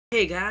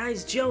Hey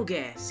guys, Joe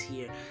Gas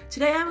here.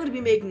 Today I'm going to be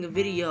making a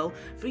video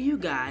for you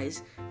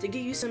guys to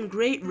give you some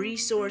great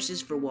resources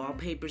for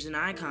wallpapers and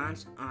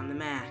icons on the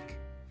Mac.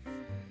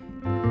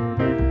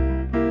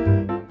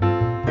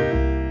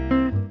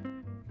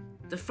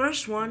 The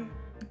first one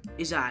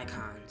is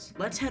icons.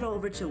 Let's head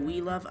over to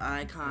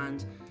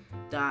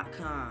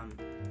wallpapers.com.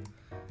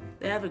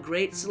 They have a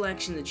great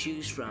selection to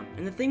choose from,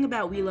 and the thing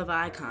about We Love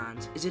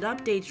Icons is it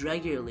updates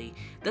regularly.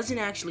 It doesn't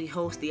actually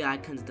host the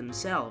icons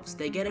themselves.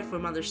 They get it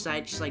from other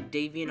sites like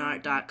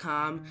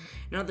deviantart.com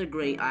and other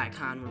great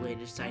icon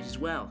related sites as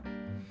well.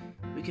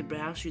 We could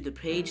browse through the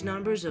page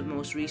numbers of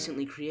most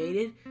recently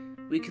created.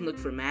 We can look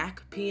for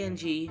Mac,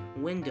 PNG,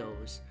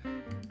 Windows.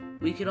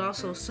 We could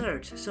also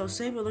search, so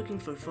say we're looking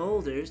for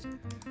folders,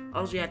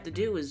 all you have to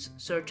do is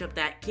search up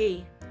that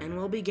key and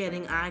we'll be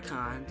getting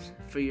icons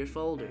for your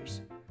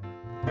folders.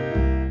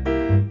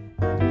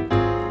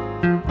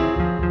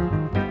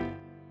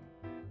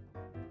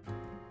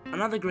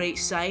 Another great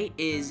site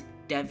is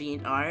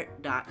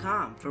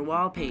deviantart.com for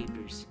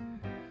wallpapers.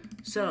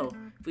 So,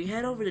 if we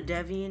head over to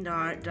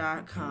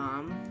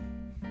deviantart.com,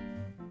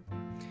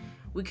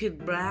 we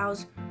could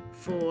browse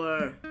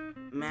for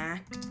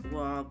Mac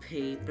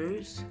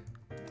wallpapers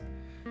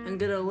and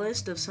get a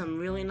list of some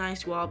really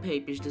nice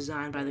wallpapers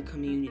designed by the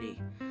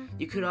community.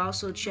 You could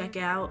also check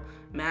out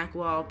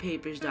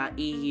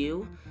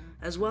macwallpapers.eu,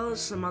 as well as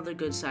some other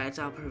good sites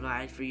I'll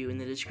provide for you in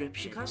the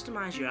description. To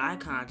customize your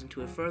icons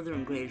into a further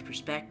and greater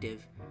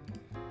perspective,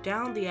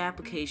 download the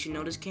application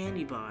known as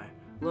Candy Bar,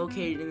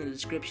 located in the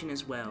description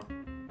as well.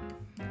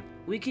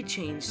 We could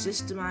change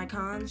system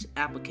icons,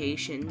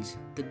 applications,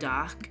 the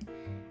dock,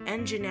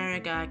 and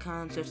generic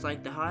icons just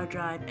like the hard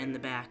drive and the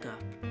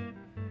backup.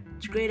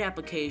 It's a great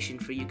application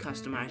for you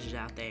customizers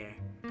out there.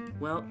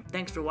 Well,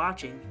 thanks for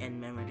watching, and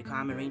remember to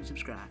comment, rate, and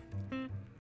subscribe.